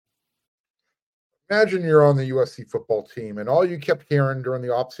Imagine you're on the USC football team and all you kept hearing during the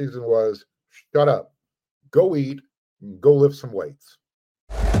offseason was, shut up, go eat, and go lift some weights.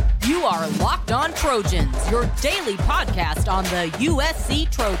 You are Locked On Trojans, your daily podcast on the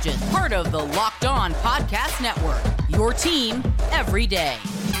USC Trojans, part of the Locked On Podcast Network, your team every day.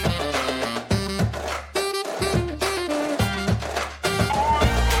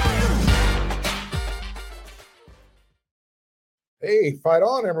 Hey, fight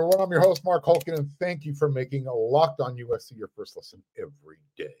on, everyone. I'm your host, Mark Hulkin, and thank you for making Locked On USC your first listen every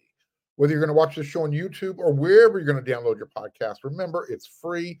day. Whether you're going to watch this show on YouTube or wherever you're going to download your podcast, remember, it's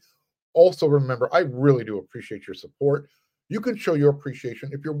free. Also, remember, I really do appreciate your support. You can show your appreciation.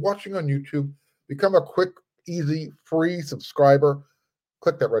 If you're watching on YouTube, become a quick, easy, free subscriber.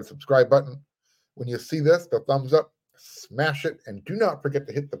 Click that red subscribe button. When you see this, the thumbs up, smash it, and do not forget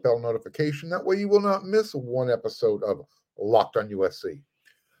to hit the bell notification. That way you will not miss one episode of Locked On USC.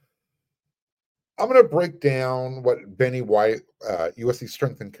 I'm going to break down what Benny Wiley, USC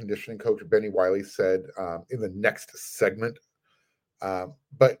strength and conditioning coach Benny Wiley said in the next segment.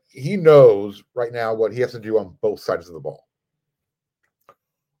 But he knows right now what he has to do on both sides of the ball.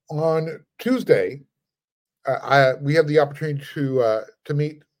 On Tuesday, we have the opportunity to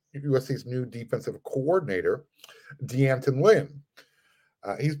meet USC's new defensive coordinator, Lynn.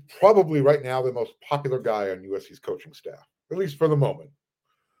 He's probably right now the most popular guy on USC's coaching staff, at least for the moment.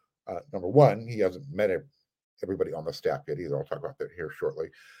 Number one, he hasn't met everybody on the staff yet either. I'll talk about that here shortly.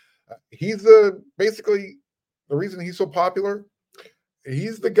 He's basically the reason he's so popular.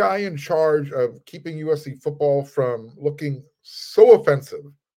 He's the guy in charge of keeping USC football from looking so offensive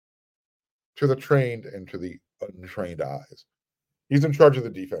to the trained and to the untrained eyes. He's in charge of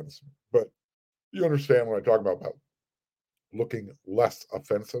the defense, but you understand what I talk about looking less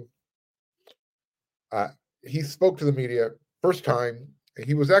offensive. He spoke to the media first time.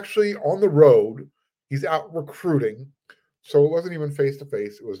 He was actually on the road. He's out recruiting. So it wasn't even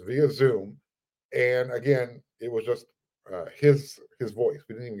face-to-face. It was via Zoom. And again, it was just his voice.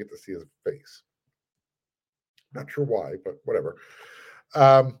 We didn't even get to see his face. Not sure why, but whatever.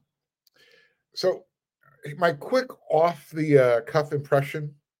 So my quick off-the-cuff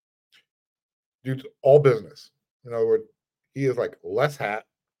impression, dude's all business. In other words, he is like less hat,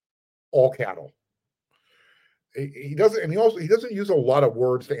 all cattle. He doesn't use a lot of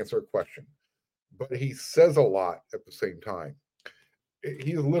words to answer a question, but he says a lot at the same time.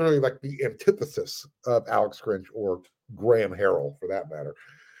 He's literally like the antithesis of Alex Grinch or Graham Harrell, for that matter.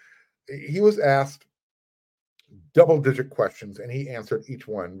 He was asked double-digit questions, and he answered each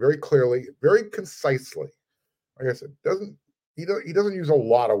one very clearly, very concisely. Like I said, he doesn't use a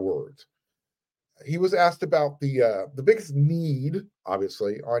lot of words. He was asked about the biggest need,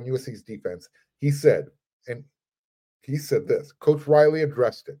 obviously, on USC's defense. He said this. Coach Riley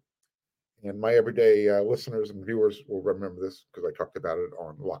addressed it. And my everyday listeners and viewers will remember this because I talked about it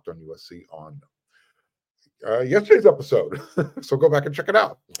on Locked On USC on yesterday's episode. So go back and check it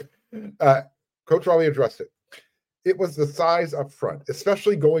out. Coach Riley addressed it. It was the size up front,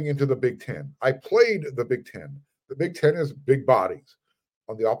 especially going into the Big Ten. I played the Big Ten. The Big Ten is big bodies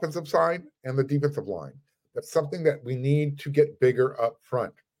on the offensive side and the defensive line. That's something that we need to get bigger up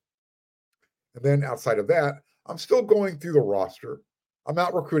front. And then outside of that, I'm still going through the roster. I'm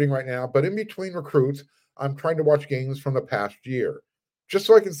out recruiting right now, but in between recruits, I'm trying to watch games from the past year just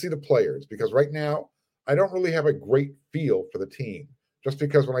so I can see the players, because right now I don't really have a great feel for the team, just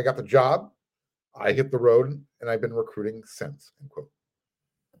because when I got the job, I hit the road and I've been recruiting since, end quote.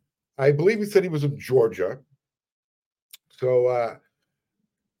 I believe he said he was in Georgia. So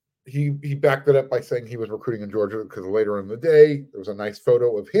he backed it up by saying he was recruiting in Georgia because later in the day, there was a nice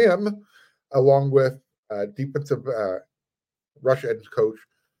photo of him along with defensive rush edge coach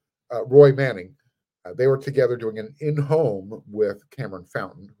Roy Manning. They were together doing an in-home with Cameron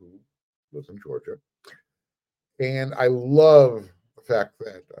Fountain, who lives in Georgia. And I love the fact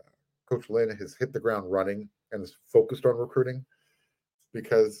that Coach Lynn has hit the ground running and is focused on recruiting,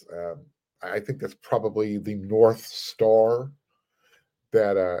 because I think that's probably the North Star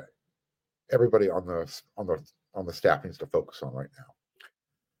that everybody on the staff needs to focus on right now.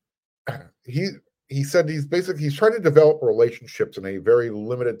 He said he's trying to develop relationships in a very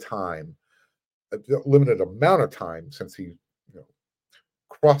limited amount of time since he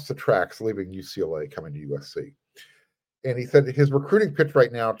crossed the tracks, leaving UCLA, coming to USC. And he said his recruiting pitch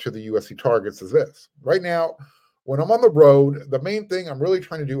right now to the USC targets is this. Right now, when I'm on the road, the main thing I'm really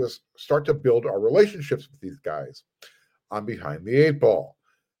trying to do is start to build our relationships with these guys. I'm behind the 8 ball.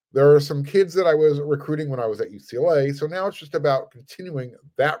 There are some kids that I was recruiting when I was at UCLA, so now it's just about continuing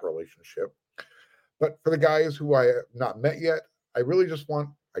that relationship. But for the guys who I have not met yet, I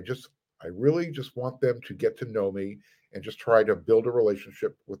I really just want them to get to know me and just try to build a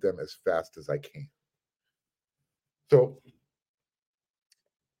relationship with them as fast as I can. So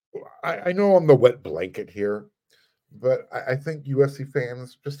I know I'm the wet blanket here, but I think USC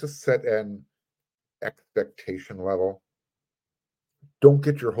fans, just to set an expectation level, don't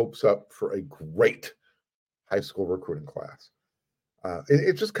get your hopes up for a great high school recruiting class.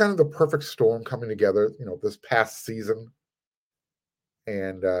 It's just kind of the perfect storm coming together, this past season.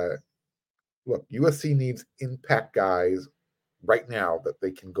 And look, USC needs impact guys right now that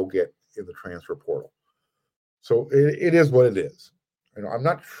they can go get in the transfer portal. So it is what it is. I'm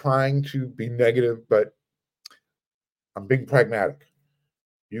not trying to be negative, but I'm being pragmatic.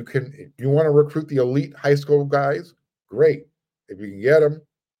 If you want to recruit the elite high school guys, great. If you can get them,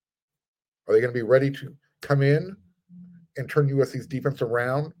 are they going to be ready to come in and turn USC's defense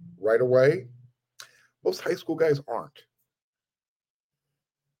around right away? Most high school guys aren't.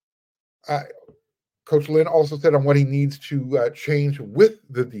 Coach Lynn also said on what he needs to change with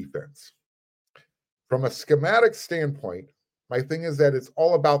the defense. From a schematic standpoint, my thing is that it's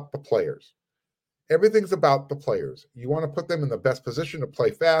all about the players. Everything's about the players. You want to put them in the best position to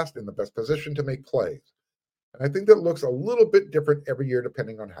play fast, in the best position to make plays. And I think that looks a little bit different every year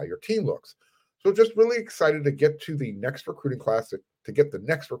depending on how your team looks. So just really excited to get to the next recruiting class, to get the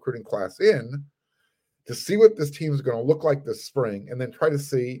next recruiting class in, to see what this team is going to look like this spring, and then try to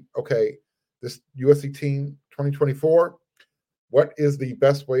see, okay, this USC team 2024, what is the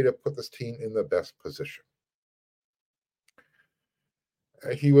best way to put this team in the best position?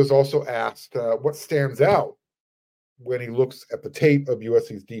 He was also asked what stands out when he looks at the tape of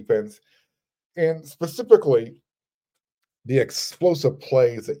USC's defense, and specifically the explosive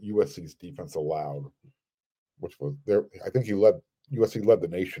plays that USC's defense allowed, which was there. I think USC led the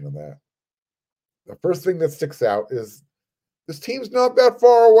nation in that. The first thing that sticks out is this team's not that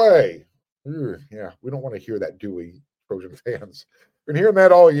far away. Yeah, we don't want to hear that, do we, Trojan fans? Been hearing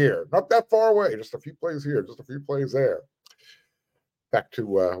that all year. Not that far away. Just a few plays here, just a few plays there. Back to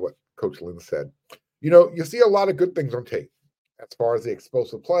what Coach Lynn said. You see a lot of good things on tape. As far as the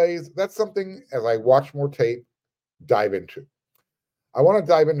explosive plays, that's something, as I watch more tape, dive into. I want to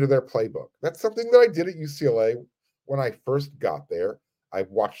dive into their playbook. That's something that I did at UCLA when I first got there. I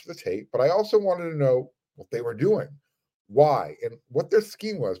watched the tape, but I also wanted to know what they were doing, why, and what their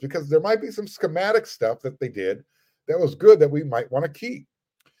scheme was, because there might be some schematic stuff that they did that was good that we might want to keep.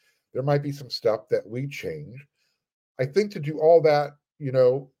 There might be some stuff that we change. I think to do all that,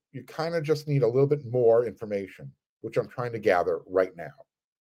 you kind of just need a little bit more information, which I'm trying to gather right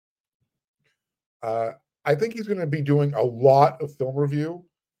now. I think he's going to be doing a lot of film review,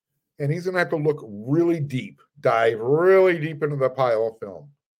 and he's going to have to look really deep, dive really deep into the pile of film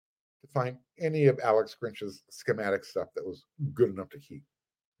to find any of Alex Grinch's schematic stuff that was good enough to keep.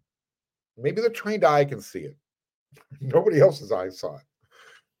 Maybe the trained eye can see it. Nobody else's eyes saw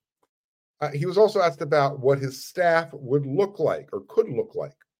it. He was also asked about what his staff would look like or could look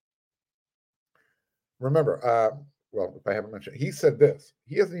like. Remember, if I haven't mentioned, he said this.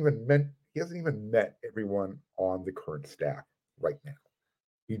 He hasn't even met everyone on the current staff right now.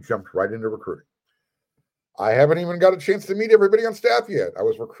 He jumped right into recruiting. I haven't even got a chance to meet everybody on staff yet. I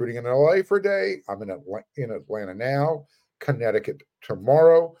was recruiting in LA for a day. I'm in Atlanta now, Connecticut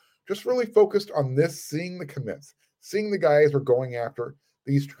tomorrow. Just really focused on this, seeing the commits, seeing the guys we're going after,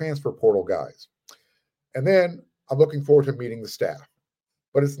 these transfer portal guys. And then I'm looking forward to meeting the staff.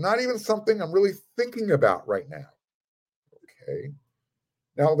 But it's not even something I'm really thinking about right now. Okay.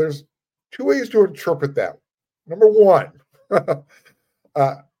 Now, there's two ways to interpret that. Number one,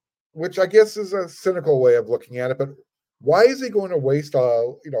 which I guess is a cynical way of looking at it, but why is he going to waste a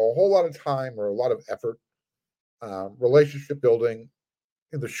whole lot of time or a lot of effort, relationship building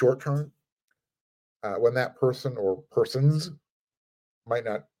in the short term, when that person or persons might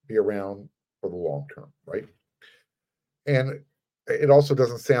not be around for the long term, right? And it also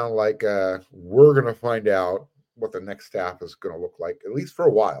doesn't sound like we're going to find out what the next staff is going to look like, at least for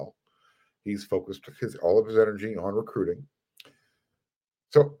a while. He's focused all of his energy on recruiting.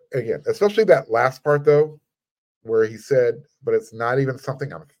 So again, especially that last part though, where he said, but it's not even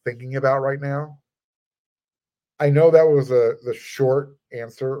something I'm thinking about right now. I know that was the short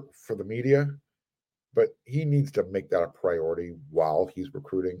answer for the media, but he needs to make that a priority while he's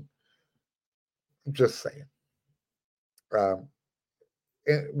recruiting. I'm just saying.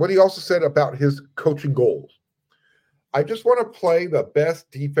 And what he also said about his coaching goals. I just want to play the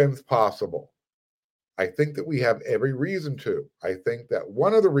best defense possible. I think that we have every reason to. I think that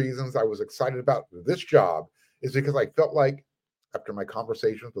one of the reasons I was excited about this job is because I felt like, after my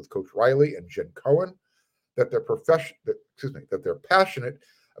conversations with Coach Riley and Jen Cohen, that they're passionate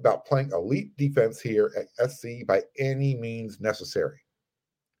about playing elite defense here at SC by any means necessary.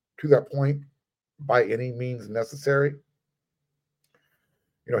 To that point, by any means necessary,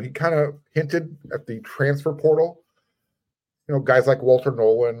 he kind of hinted at the transfer portal. Guys like Walter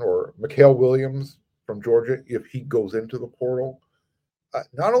Nolan or Mikhail Williams from Georgia, if he goes into the portal,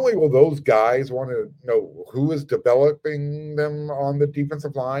 not only will those guys want to know who is developing them on the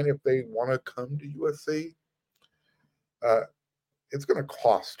defensive line if they want to come to USC, it's going to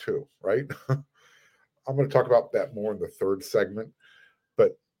cost too, right? I'm going to talk about that more in the third segment,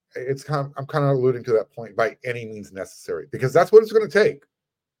 but I'm kind of alluding to that point, by any means necessary, because that's what it's going to take.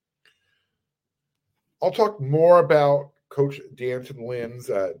 I'll talk more about Coach D'Anton Lynn's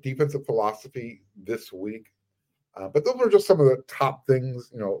defensive philosophy this week. But those are just some of the top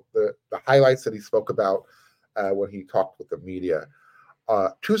things, the highlights that he spoke about when he talked with the media.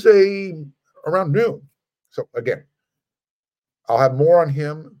 Tuesday around noon. So again, I'll have more on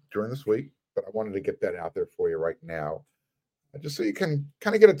him during this week, but I wanted to get that out there for you right now, just so you can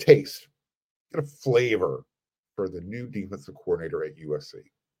kind of get a taste, get a flavor for the new defensive coordinator at USC.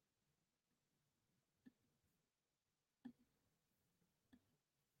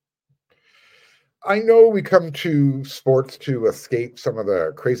 I know we come to sports to escape some of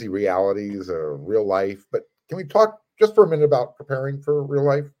the crazy realities of real life, but can we talk just for a minute about preparing for real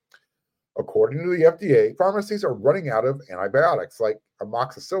life? According to the FDA, pharmacies are running out of antibiotics like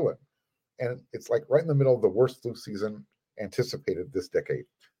amoxicillin, and it's like right in the middle of the worst flu season anticipated this decade.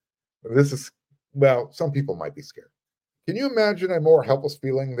 This is, well, some people might be scared. Can you imagine a more helpless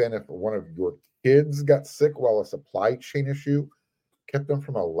feeling than if one of your kids got sick while a supply chain issue kept them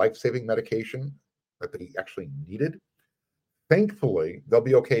from a life-saving medication that they actually needed? Thankfully, they'll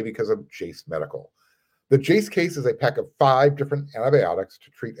be okay because of Jace Medical. The Jace case is a pack of 5 different antibiotics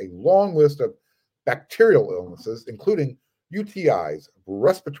to treat a long list of bacterial illnesses, including UTIs,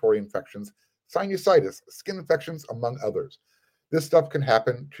 respiratory infections, sinusitis, skin infections, among others. This stuff can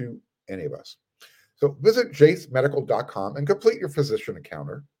happen to any of us. So visit jacemedical.com and complete your physician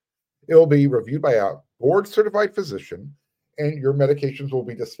encounter. It will be reviewed by a board-certified physician, and your medications will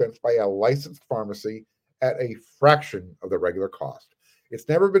be dispensed by a licensed pharmacy at a fraction of the regular cost. It's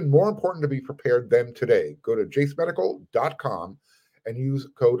never been more important to be prepared than today. Go to jacemedical.com and use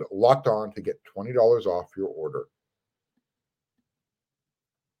code LOCKEDON to get $20 off your order.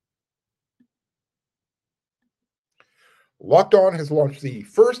 Locked On has launched the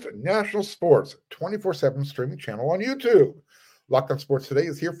first national sports 24/7 streaming channel on YouTube. Locked On Sports Today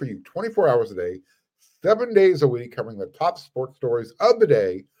is here for you 24 hours a day, 7 days a week, covering the top sports stories of the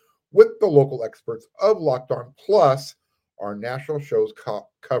day with the local experts of Locked On, plus our national shows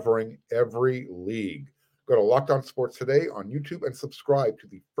covering every league. Go to Locked On Sports Today on YouTube and subscribe to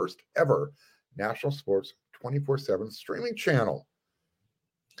the first ever national sports 24/7 streaming channel.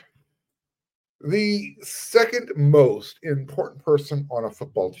 The second most important person on a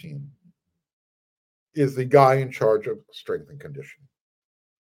football team is the guy in charge of strength and conditioning.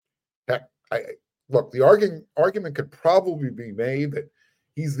 Heck, look, the argument could probably be made that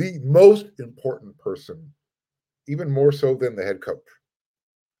he's the most important person, even more so than the head coach.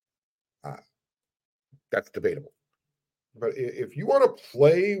 That's debatable. But if you want to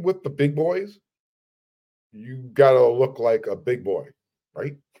play with the big boys, you got to look like a big boy,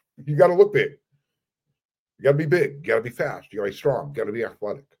 right? You got to look big. You got to be big. You got to be fast. You got to be strong. You got to be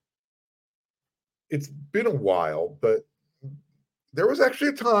athletic. It's been a while, but there was actually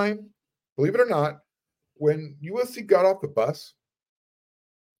a time, believe it or not, when USC got off the bus,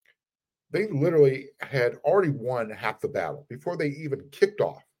 they literally had already won half the battle before they even kicked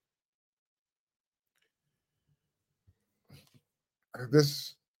off.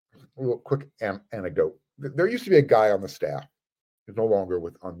 This little quick anecdote. There used to be a guy on the staff who's no longer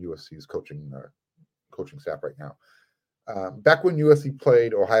on USC's coaching staff right now. Back when USC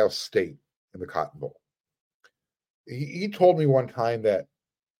played Ohio State in the Cotton Bowl, he told me one time that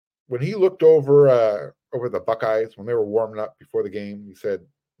when he looked over the Buckeyes when they were warming up before the game, he said,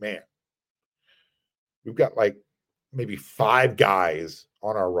 "Man, we've got like maybe 5 guys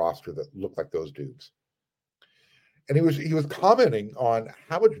on our roster that look like those dudes." And he was commenting on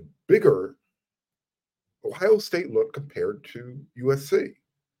how much bigger Ohio State looked compared to USC.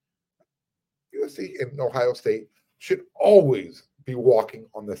 USC and Ohio State should always be walking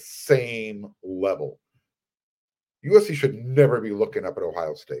on the same level. USC should never be looking up at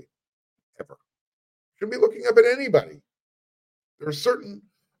Ohio State, ever. Shouldn't be looking up at anybody. There are certain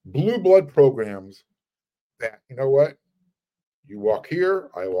blue blood programs that, you know what? You walk here,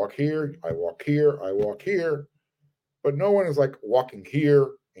 I walk here, I walk here, I walk here. But no one is like walking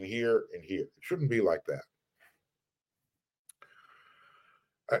here and here and here. It shouldn't be like that.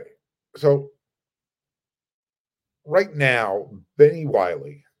 So right now, Benny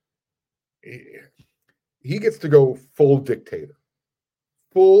Wiley, he gets to go full dictator,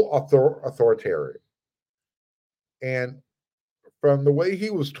 full authoritarian. And from the way he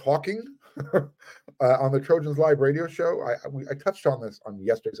was talking on the Trojans Live radio show, I touched on this on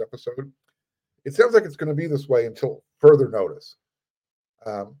yesterday's episode. It sounds like it's going to be this way until further notice.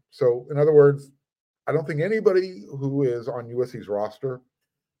 So, in other words, I don't think anybody who is on USC's roster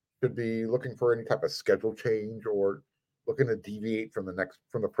should be looking for any type of schedule change or looking to deviate from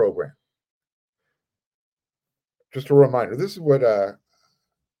the program. Just a reminder: this is what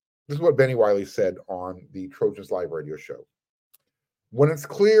Benny Wiley said on the Trojans Live radio show. When it's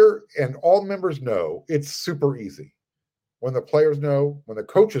clear and all members know, it's super easy. When the players know, when the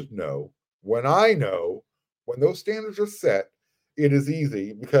coaches know, when I know, when those standards are set, it is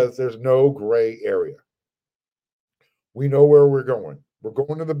easy because there's no gray area. We know where we're going. We're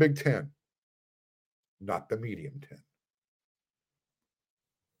going to the Big Ten, not the Medium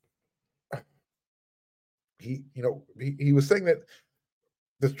 10. He was saying that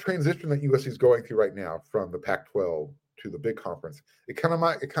this transition that USC is going through right now from the Pac-12 to the big conference, it kind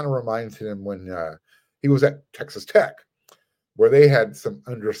of reminds him when he was at Texas Tech, where they had some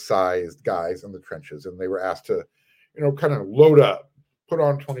undersized guys in the trenches, and they were asked to, kind of load up, put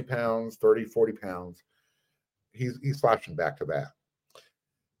on 20 pounds, 30, 40 pounds. He's flashing back to that.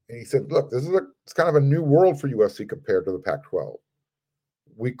 And he said, look, it's kind of a new world for USC compared to the Pac-12.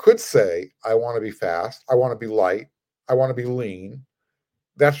 We could say, I want to be fast, I want to be light, I want to be lean.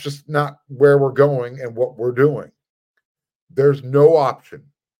 That's just not where we're going and what we're doing. There's no option.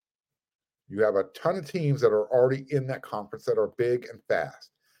 You have a ton of teams that are already in that conference that are big and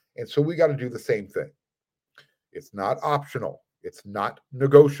fast. And so we got to do the same thing. It's not optional. It's not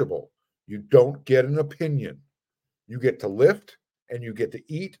negotiable. You don't get an opinion. You get to lift and you get to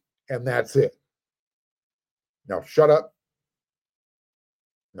eat, and that's it. Now, shut up.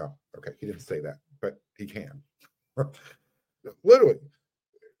 No, okay, he didn't say that, but he can. Literally,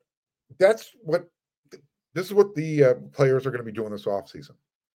 this is what the players are going to be doing this offseason.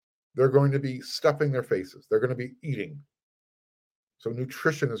 They're going to be stuffing their faces. They're going to be eating. So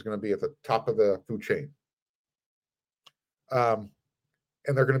nutrition is going to be at the top of the food chain. And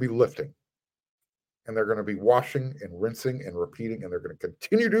they're going to be lifting. And they're going to be washing and rinsing and repeating. And they're going to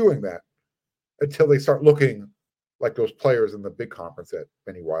continue doing that until they start looking like those players in the big conference that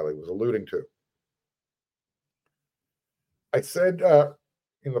Benny Wiley was alluding to. I said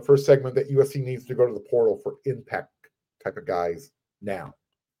in the first segment that USC needs to go to the portal for impact type of guys now.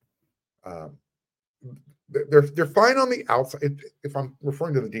 They're fine on the outside. If I'm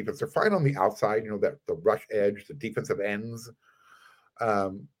referring to the defense, they're fine on the outside. That the rush edge, the defensive ends.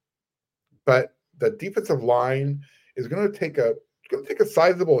 But the defensive line is going to take a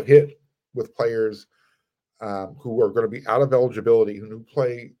sizable hit with players who are going to be out of eligibility, who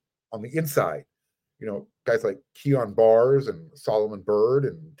play on the inside. Guys like Keon Bars and Solomon Byrd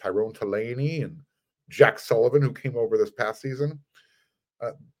and Tyrone Taleni and Jack Sullivan, who came over this past season.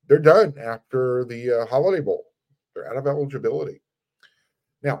 They're done after the Holiday Bowl. They're out of eligibility.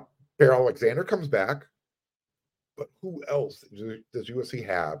 Now, Bear Alexander comes back, but who else does USC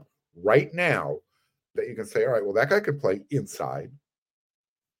have right now that you can say, all right, well, that guy could play inside?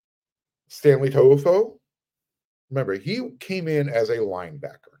 Stanley To'ofo, remember, he came in as a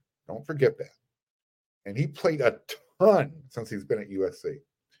linebacker. Don't forget that. And he played a ton since he's been at USC.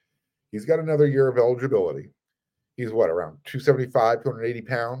 He's got another year of eligibility. He's around 275, 280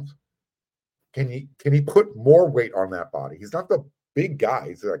 pounds. Can he put more weight on that body? He's not the big guy.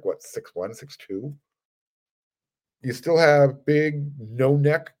 He's like, 6'1", 6'2". You still have big,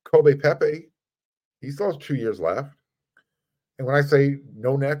 no-neck Kobe Pepe. He still has 2 years left. And when I say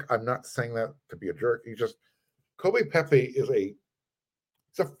no-neck, I'm not saying that to be a jerk. Kobe Pepe is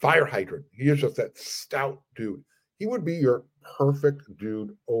it's a fire hydrant. He is just that stout dude. He would be your perfect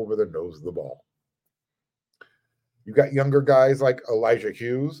dude over the nose of the ball. You got younger guys like Elijah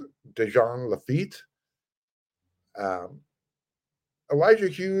Hughes, Dejan Lafitte. Elijah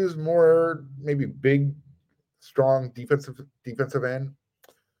Hughes, more maybe big, strong defensive end.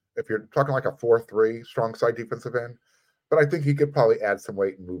 If you're talking like a 4-3, strong side defensive end. But I think he could probably add some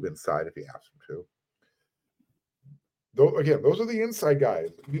weight and move inside if he asked him to. Those are the inside guys.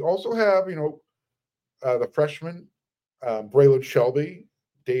 We also have, the freshman, Braylon Shelby,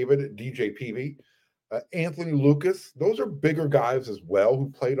 David, DJ Peavy, Anthony Lucas. Those are bigger guys as well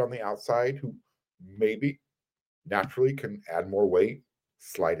who played on the outside, who maybe naturally can add more weight,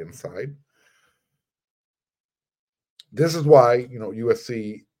 slide inside. This is why,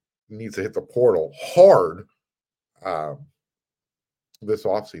 USC needs to hit the portal hard this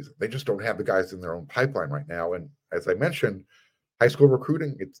offseason. They just don't have the guys in their own pipeline right now. And as I mentioned, high school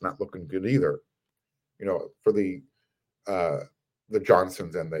recruiting, it's not looking good either. For the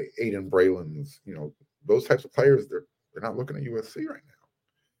Johnsons and the Aiden Braylons, those types of players, they're not looking at USC right now.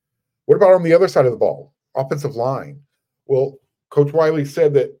 What about on the other side of the ball, offensive line? Well, Coach Wiley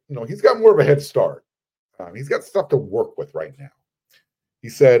said that he's got more of a head start. He's got stuff to work with right now. He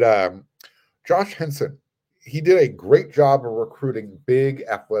said Josh Henson, he did a great job of recruiting big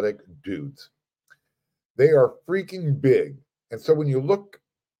athletic dudes. They are freaking big. And so when you look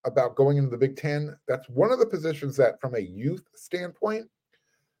about going into the Big Ten, that's one of the positions that from a youth standpoint,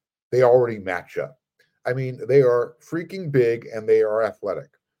 they already match up. I mean, they are freaking big and they are athletic.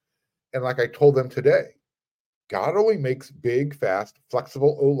 And like I told them today, God only makes big, fast,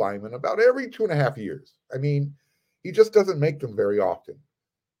 flexible O-linemen about every 2.5 years. I mean, he just doesn't make them very often.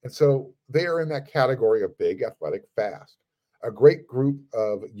 And so they are in that category of big, athletic, fast. A great group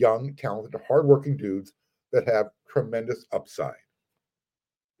of young, talented, hardworking dudes that have tremendous upside.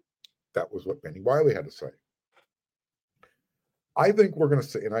 That was what Benny Wiley had to say. I think we're going to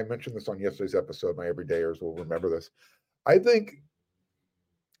see, and I mentioned this on yesterday's episode, my everydayers will remember this. I think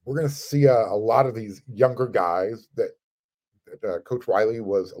we're going to see a lot of these younger guys that Coach Wiley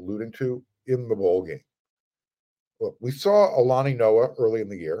was alluding to in the bowl game. Look, we saw Alani Noah early in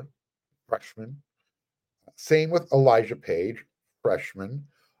the year, freshman. Same with Elijah Page, freshman.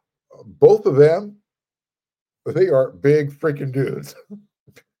 Both of them, they are big freaking dudes.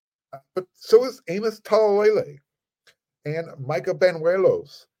 But so is Amos Talalele and Micah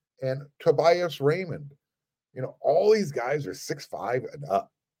Banuelos and Tobias Raymond. All these guys are 6'5" and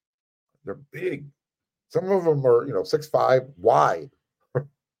up. They're big. Some of them are, 6'5" wide.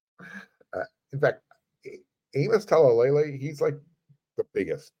 In fact, Amos Talalele, he's like the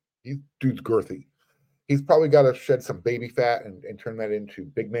biggest. Dude's girthy. He's probably got to shed some baby fat and turn that into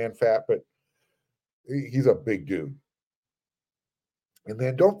big man fat, but he's a big dude. And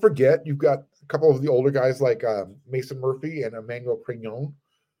then don't forget, you've got a couple of the older guys like Mason Murphy and Emmanuel Prignon.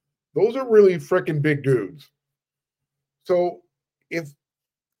 Those are really freaking big dudes. So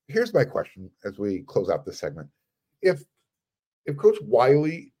here's my question as we close out this segment. If Coach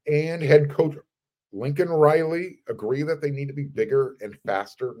Wiley and head coach Lincoln Riley agree that they need to be bigger and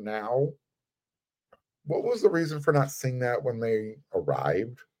faster now, what was the reason for not seeing that when they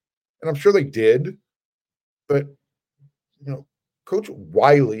arrived? And I'm sure they did, but Coach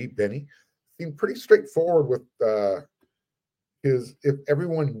Wiley, Benny, seemed pretty straightforward with his "if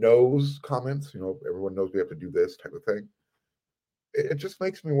everyone knows" comments. Everyone knows we have to do this type of thing. It just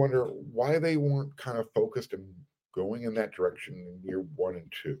makes me wonder why they weren't kind of focused and going in that direction in year 1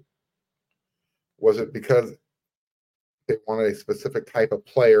 and 2. Was it because they wanted a specific type of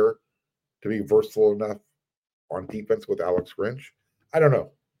player to be versatile enough on defense with Alex Grinch? I don't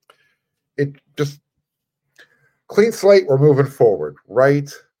know. It just clean slate, we're moving forward. Right.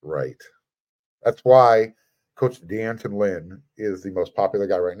 That's why Coach D'Anton Lynn is the most popular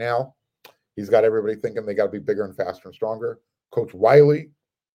guy right now. He's got everybody thinking they got to be bigger and faster and stronger. Coach Wiley,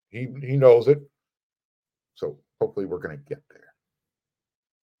 he knows it. So hopefully we're going to get there.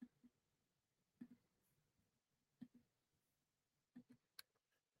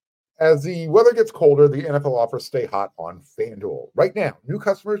 As the weather gets colder, the NFL offers stay hot on FanDuel. Right now, new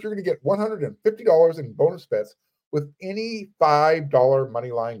customers are going to get $150 in bonus bets with any $5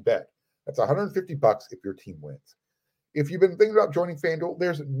 moneyline bet. That's $150 if your team wins. If you've been thinking about joining FanDuel,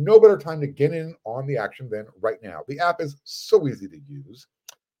 there's no better time to get in on the action than right now. The app is so easy to use.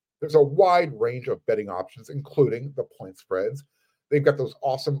 There's a wide range of betting options, including the point spreads. They've got those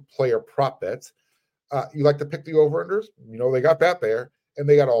awesome player prop bets. You like to pick the over-unders? They got that there. And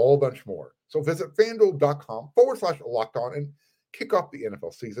they got a whole bunch more. So visit FanDuel.com/LockedOn and kick off the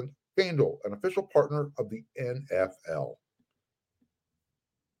NFL season. FanDuel, an official partner of the NFL.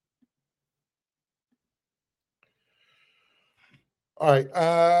 All right,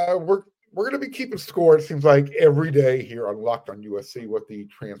 we're going to be keeping score, it seems like, every day here on Locked on USC with the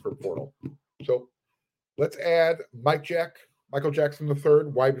transfer portal. So let's add Michael Jackson III,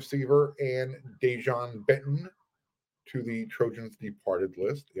 wide receiver, and Dejon Benton to the Trojans departed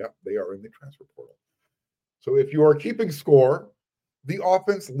list. Yep, they are in the transfer portal. So if you are keeping score, the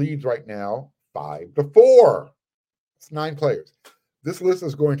offense leads right now 5-4. It's 9 players. This list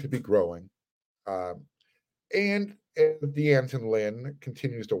is going to be growing. And as D'Anton Lynn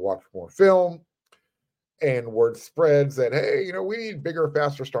continues to watch more film and word spreads that, hey, we need bigger,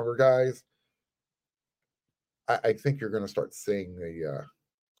 faster, stronger guys, I think you're going to start seeing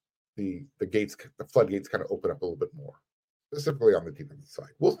the floodgates kind of open up a little bit more, specifically on the defensive side.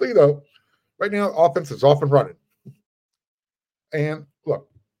 We'll see, though. Right now, offense is off and running. And look,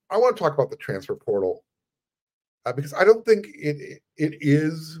 I want to talk about the transfer portal because I don't think it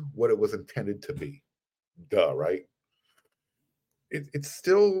is what it was intended to be. Duh, right? It's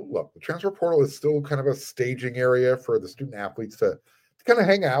still, look, the transfer portal is still kind of a staging area for the student athletes to kind of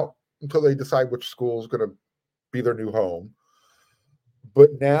hang out until they decide which school is going to be their new home.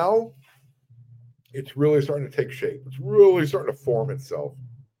 But now it's really starting to take shape. It's really starting to form itself.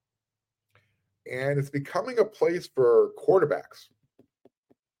 And it's becoming a place for quarterbacks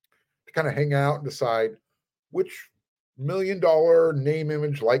to kind of hang out and decide which $1 million name,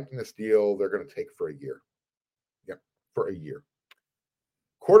 image, likeness deal they're going to take for a year. Yeah, for a year.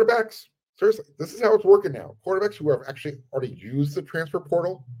 Quarterbacks, seriously, this is how it's working now. Quarterbacks who have actually already used the transfer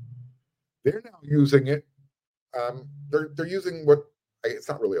portal, they're now using it. They're using what, it's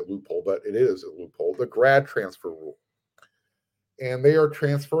not really a loophole, but it is a loophole, the grad transfer rule. And they are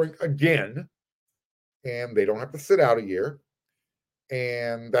transferring again, and they don't have to sit out a year.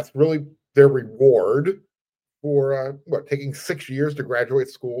 And that's really their reward for taking 6 years to graduate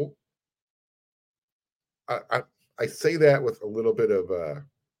school. I say that with a little bit of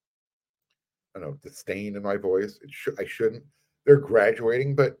I don't know, disdain in my voice. I shouldn't. They're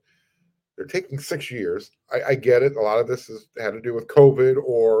graduating, but they're taking 6 years. I get it. A lot of this had to do with COVID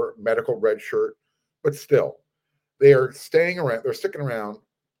or medical red shirt, but still, they are staying around. They're sticking around,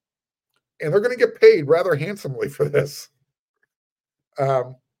 and they're going to get paid rather handsomely for this.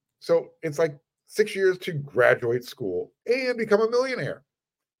 So it's like 6 years to graduate school and become a millionaire.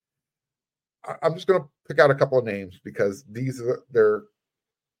 I'm just going to pick out a couple of names because they're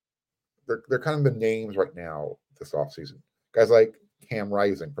kind of the names right now this offseason. Guys like Cam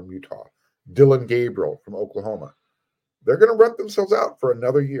Rising from Utah, Dylan Gabriel from Oklahoma. They're going to rent themselves out for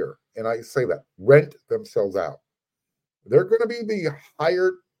another year. And I say that, rent themselves out. They're going to be the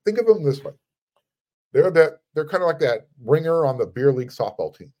hired, think of them this way. They're kind of like that ringer on the beer league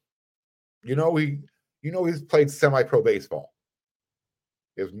softball team. He's played semi-pro baseball.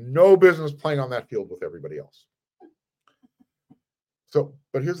 He has no business playing on that field with everybody else. So,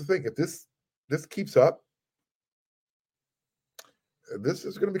 but here's the thing: if this keeps up, this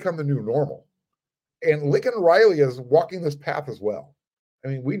is going to become the new normal. And Lincoln Riley is walking this path as well. I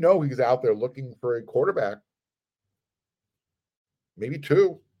mean, we know he's out there looking for a quarterback, maybe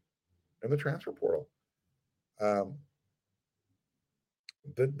two, in the transfer portal.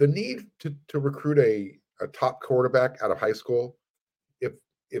 The need to recruit a top quarterback out of high school,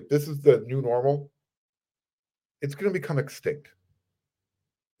 if this is the new normal, it's going to become extinct.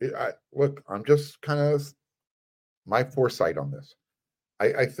 I'm just kind of my foresight on this.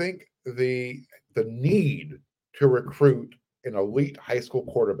 I think the need to recruit an elite high school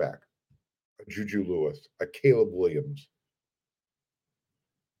quarterback, a Juju Lewis, a Caleb Williams,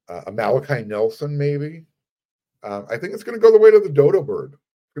 a Malachi Nelson, maybe. I think it's going to go the way of the dodo bird.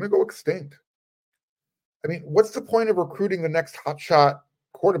 It's going to go extinct. I mean, what's the point of recruiting the next hotshot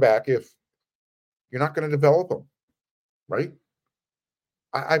quarterback if you're not going to develop them, right?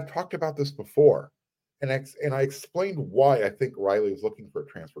 I've talked about this before, and I explained why I think Riley is looking for a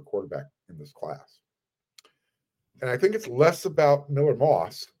transfer quarterback in this class. And I think it's less about Miller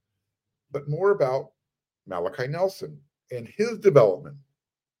Moss, but more about Malachi Nelson and his development.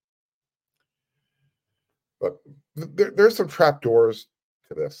 But there's some trapdoors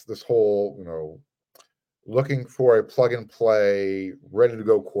to this whole, looking for a plug and play, ready to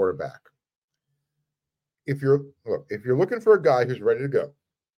go quarterback. If you're looking for a guy who's ready to go,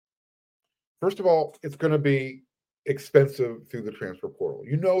 first of all, it's going to be expensive through the transfer portal.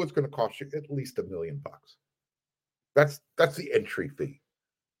 It's going to cost you at least $1 million. That's the entry fee.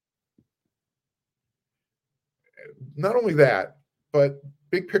 Not only that, but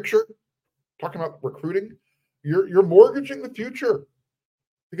big picture, talking about recruiting, you're mortgaging the future,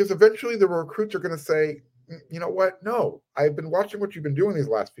 because eventually the recruits are going to say, you know what? No, I've been watching what you've been doing these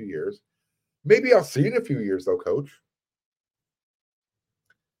last few years. Maybe I'll see you in a few years, though, coach.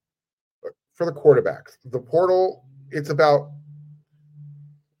 But for the quarterbacks, the portal, it's about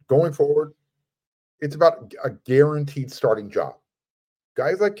going forward. It's about a guaranteed starting job.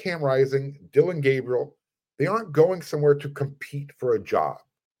 Guys like Cam Rising, Dylan Gabriel, they aren't going somewhere to compete for a job.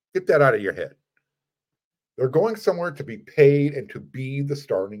 Get that out of your head. They're going somewhere to be paid and to be the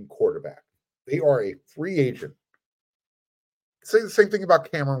starting quarterback. They are a free agent. Say the same thing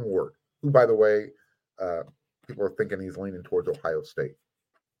about Cameron Ward, who, by the way, people are thinking he's leaning towards Ohio State.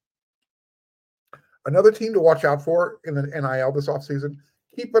 Another team to watch out for in the NIL this offseason,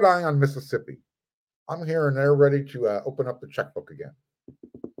 keep an eye on Mississippi. I'm here and they're ready to open up the checkbook again.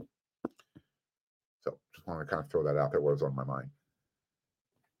 So just want to kind of throw that out there, what was on my mind.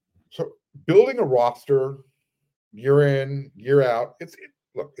 So building a roster year in, year out.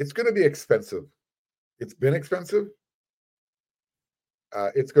 Look, it's going to be expensive. It's been expensive.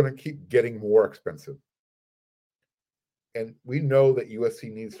 It's going to keep getting more expensive. And we know that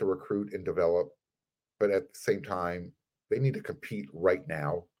USC needs to recruit and develop, but at the same time, they need to compete right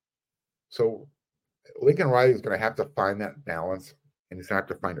now. So Lincoln Riley is going to have to find that balance, and he's going to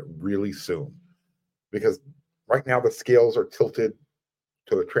have to find it really soon, because right now the scales are tilted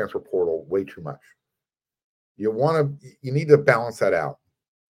to the transfer portal way too much. You need to balance that out.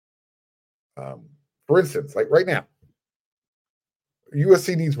 For instance, like right now,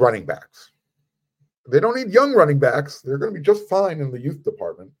 USC needs running backs. They don't need young running backs. They're going to be just fine in the youth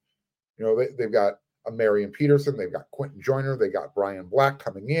department. You know, they've got a Marion Peterson, they've got Quentin Joyner, they got Brian Black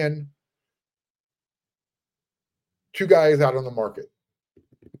coming in. 2 guys out on the market.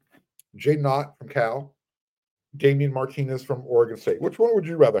 Jay Knott from Cal, Damian Martinez from Oregon State. Which one would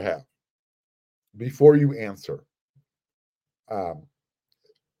you rather have? Before you answer. I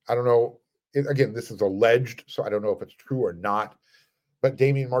don't know. Again, this is alleged, so I don't know if it's true or not. But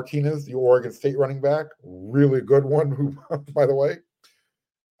Damian Martinez, the Oregon State running back, really good one, who, by the way,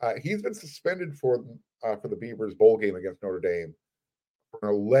 he's been suspended for the Beavers bowl game against Notre Dame for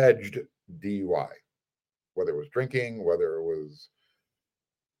an alleged DUI. Whether it was drinking, whether it was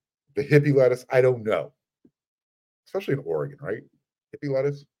the hippie lettuce, I don't know. Especially in Oregon, right? Hippie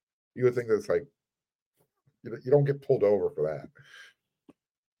lettuce, you would think that's like, you don't get pulled over for that.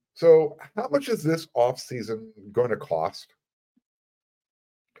 So how much is this offseason going to cost?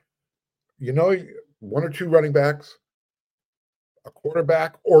 You know, 1 or 2 running backs, a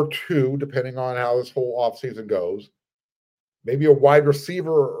quarterback or 2, depending on how this whole offseason goes. Maybe a wide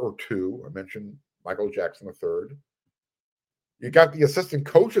receiver or 2. I mentioned Michael Jackson III. You got the assistant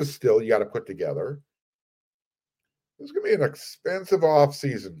coaches still you got to put together. This is going to be an expensive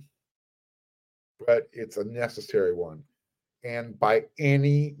offseason, but it's a necessary one. And by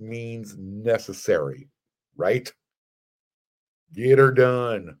any means necessary, right? Get her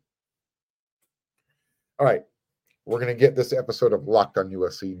done. All right. We're going to get this episode of Locked on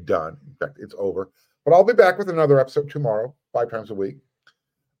USC done. In fact, it's over. But I'll be back with another episode tomorrow, 5 times a week.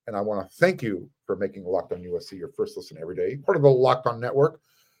 And I want to thank you for making Locked on USC your first listen every day, part of the Locked on Network.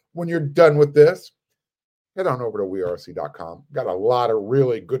 When you're done with this, head on over to wearec.com. Got a lot of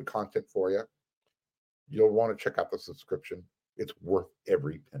really good content for you. You'll want to check out the subscription. It's worth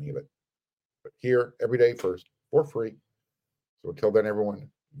every penny of it. But here, every day first, for free. So until then, everyone,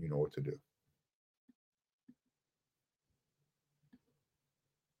 you know what to do.